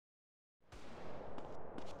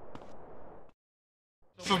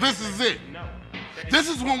So this is it. This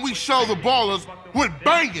is when we show the ballers what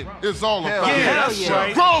banging is all about. Yeah, that's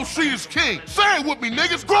right. Grove Street is king. Say it with me,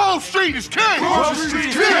 niggas. Grove Street is king. Grove Street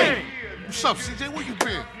is king. What's up, CJ? Where you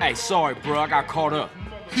been? Hey, sorry, bro. I got caught up.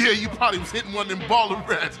 Yeah, you probably was hitting one of them baller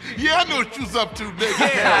rats. Yeah, I know what you was up to, nigga.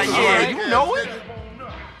 Yeah, you know it.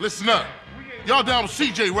 Listen up. Y'all down with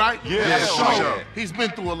CJ, right? Yeah, sure. He's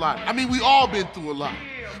been through a lot. I mean, we all been through a lot.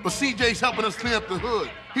 But CJ's helping us clean up the hood.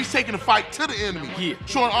 He's taking the fight to the enemy. Yeah.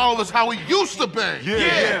 Showing all of us how he used to bang.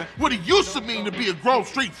 Yeah. What it used to mean to be a Grove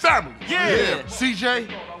Street family. Yeah. CJ,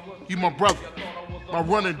 you my brother. My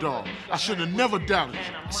running dog. I should have never doubted you.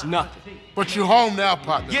 It's nothing. But you're home now,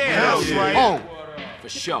 partner. Yeah, that's right. Home. For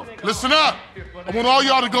sure. Listen up. I want all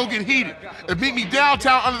y'all to go get heated and meet me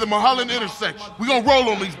downtown under the Mulholland intersection. We gonna roll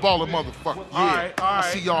on these baller motherfuckers. All right. I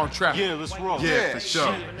see y'all in traffic. Yeah, let's roll. Yeah, for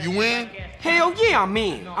sure. You in? Hell yeah, I'm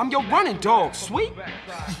in. I'm your running dog, sweet.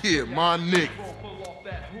 Yeah, my nigga.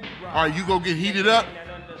 All right, you go get heated up,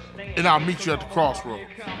 and I'll meet you at the crossroads.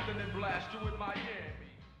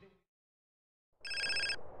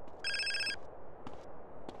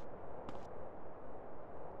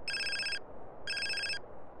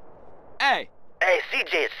 Hey, Hey, CJ,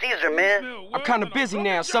 it's Cesar, man. I'm kind of busy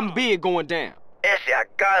now. Something big going down. Essie, I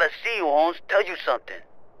gotta see you, Holmes. Tell you something.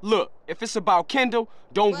 Look, if it's about Kendall,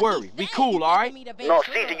 don't worry. Be cool, all right? No,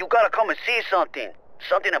 Cesar, you gotta come and see something.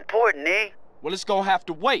 Something important, eh? Well, it's gonna have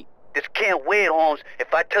to wait. This can't wait, Holmes.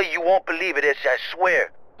 If I tell you, you won't believe it, Essie, I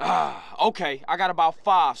swear. Okay. I got about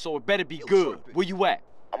 5, so it better be good. Where you at?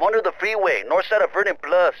 I'm under the freeway, north side of Vernon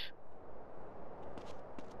Plus.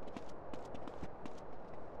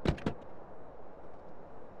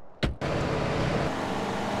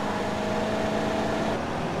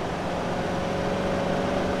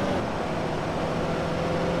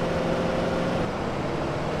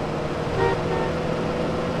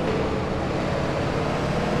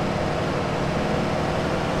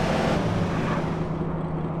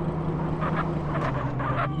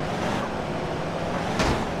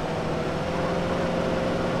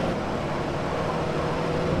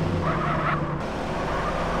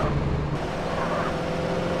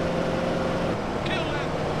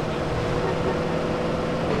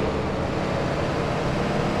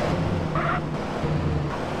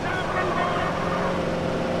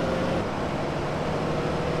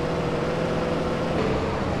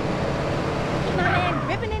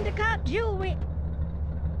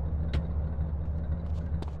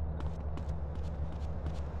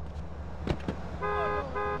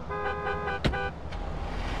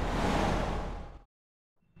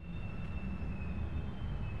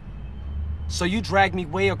 So you dragged me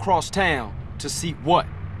way across town to see what?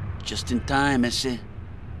 Just in time, ese.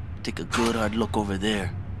 Take a good hard look over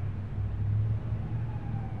there.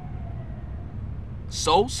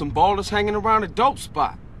 So, some ballers hanging around a dope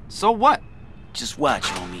spot. So what? Just watch,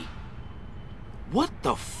 homie. What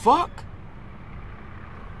the fuck?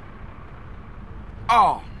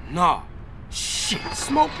 Oh, no. Shit,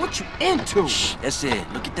 Smoke, what you into? Shh, that's it.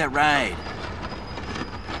 Look at that ride.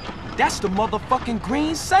 That's the motherfucking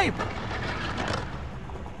green Sabre.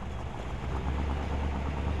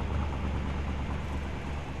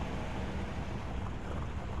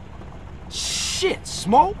 Shit,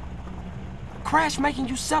 Smoke. Crash making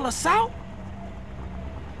you sell us out?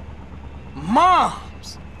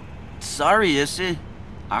 Moms! Sorry, ese.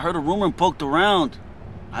 I heard a rumor and poked around.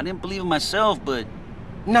 I didn't believe it myself, but...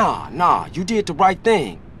 Nah, you did the right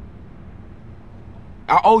thing.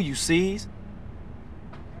 I owe you, C's.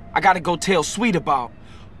 I gotta go tell Sweet about...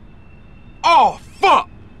 Oh, fuck!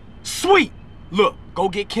 Sweet! Look, go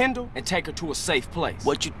get Kendall and take her to a safe place.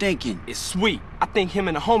 What you thinking? It's Sweet. I think him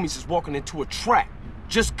and the homies is walking into a trap.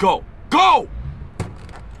 Just go. Go!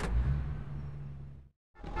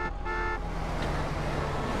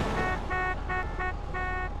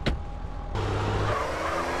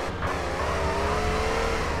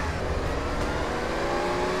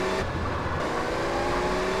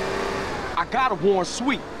 I gotta warn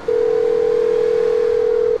Sweet.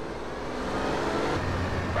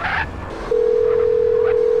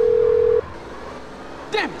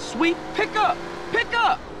 Damn it, Sweet. Pick up. Pick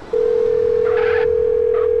up.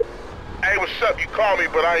 Hey, what's up? You called me,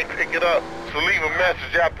 but I ain't pick it up. So leave a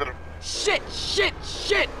message after the... Shit.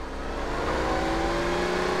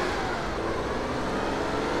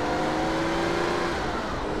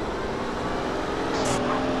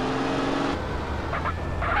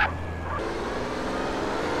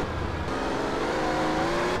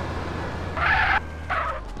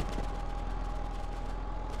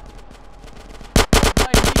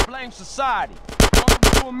 Blame society.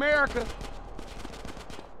 Welcome to America.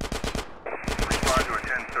 Respond to a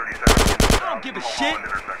 1037 southbound don't give a shit.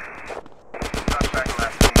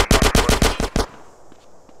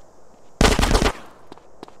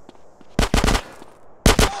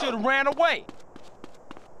 Should've ran away.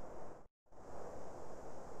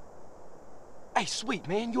 Hey, sweet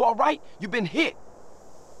man, you all right? You been hit.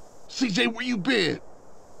 CJ, where you been?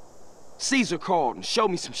 Cesar called and showed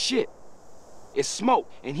me some shit. It's Smoke,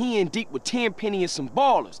 and he in deep with Tenpenny and some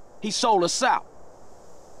ballers. He sold us out.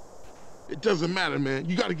 It doesn't matter, man.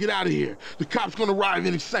 You gotta get out of here. The cops gonna arrive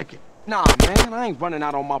any second. Nah, man, I ain't running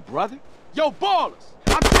out on my brother. Yo, ballers,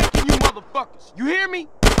 I'm taking you motherfuckers. You hear me?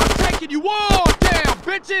 I'm taking you all down,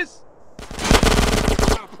 bitches!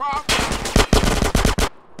 Got a problem?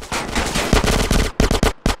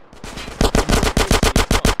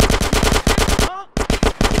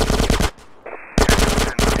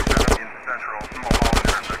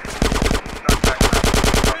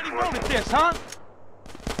 Really wanted this, huh?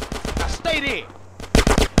 Now stay there.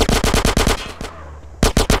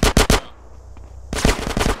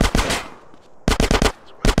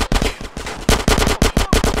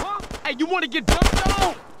 Hey, you want to get dumped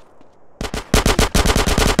on?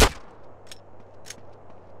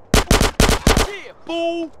 Yeah,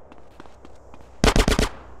 fool.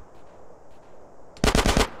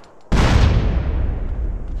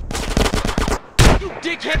 You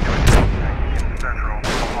dickhead. Central,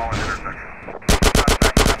 Mulholland intersection.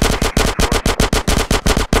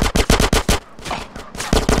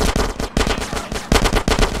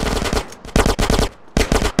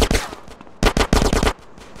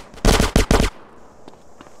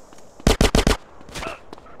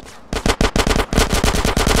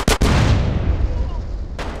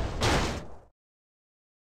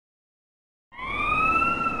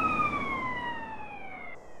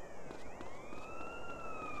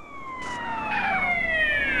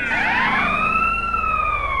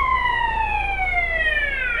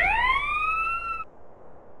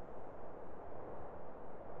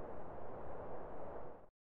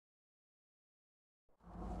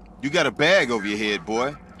 You got a bag over your head,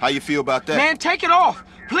 boy. How you feel about that? Man, take it off.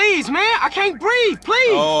 Please, man. I can't breathe.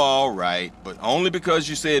 Please. Oh, all right. But only because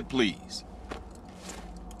you said please.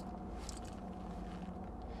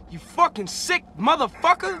 You fucking sick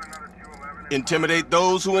motherfucker. Intimidate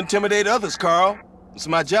those who intimidate others, Carl. It's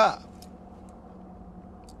my job.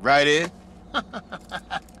 Right, Ed?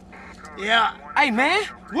 Yeah. Hey, man.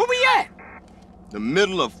 Where we at? The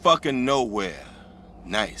middle of fucking nowhere.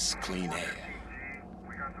 Nice, clean air.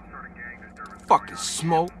 Fucking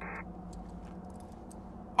Smoke.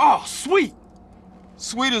 Oh, sweet.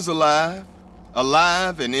 Sweet is alive.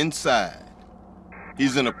 Alive and inside.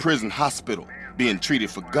 He's in a prison hospital, being treated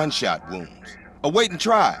for gunshot wounds. Awaiting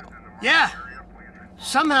trial. Yeah.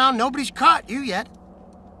 Somehow nobody's caught you yet.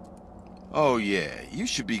 Oh, yeah. You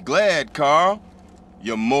should be glad, Carl.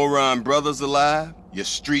 Your moron brother's alive. Your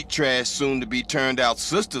street trash soon-to-be turned-out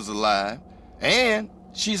sister's alive. And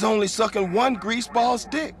she's only sucking one greaseball's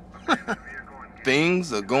dick.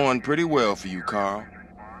 Things are going pretty well for you, Carl.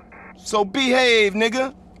 So behave,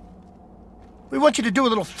 nigga. We want you to do a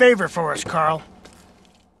little favor for us, Carl.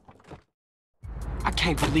 I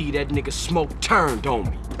can't believe that nigga Smoke turned on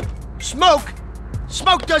me. Smoke?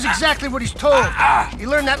 Smoke does exactly what he's told. He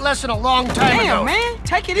learned that lesson a long time ago. Damn, man.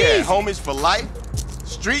 Take it Yeah, easy. homies for life.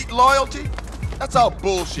 Street loyalty. That's all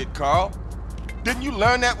bullshit, Carl. Didn't you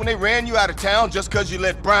learn that when they ran you out of town just because you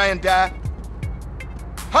let Brian die?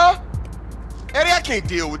 Huh? Eddie, I can't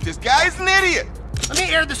deal with this guy. He's an idiot. Let me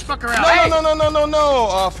air this fucker out. No,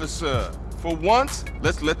 officer. For once,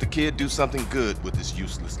 let's let the kid do something good with his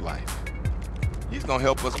useless life. He's gonna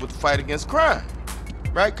help us with the fight against crime.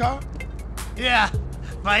 Right, Carl? Yeah,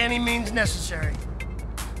 by any means necessary.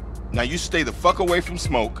 Now you stay the fuck away from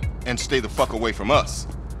Smoke and stay the fuck away from us.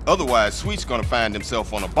 Otherwise, Sweet's gonna find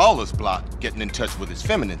himself on a baller's block getting in touch with his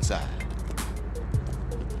feminine side.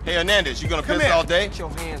 Hey, Hernandez, you gonna piss here. all day? Get your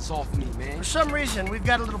hands off me, man. For some reason, we've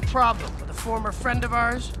got a little problem with a former friend of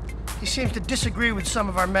ours. He seems to disagree with some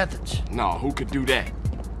of our methods. No, who could do that?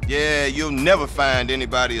 Yeah, you'll never find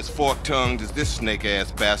anybody as fork-tongued as this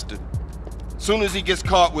snake-ass bastard. Soon as he gets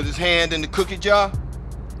caught with his hand in the cookie jar,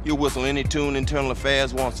 he'll whistle any tune Internal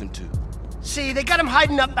Affairs wants him to. See, they got him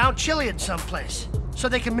hiding up Mount Chiliad someplace, so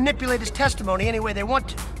they can manipulate his testimony any way they want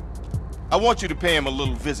to. I want you to pay him a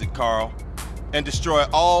little visit, Carl, and destroy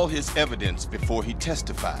all his evidence before he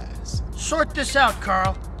testifies. Sort this out,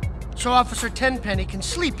 Carl, so Officer Tenpenny can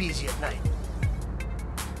sleep easy at night.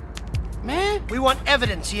 Man, We want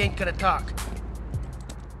evidence he ain't gonna talk.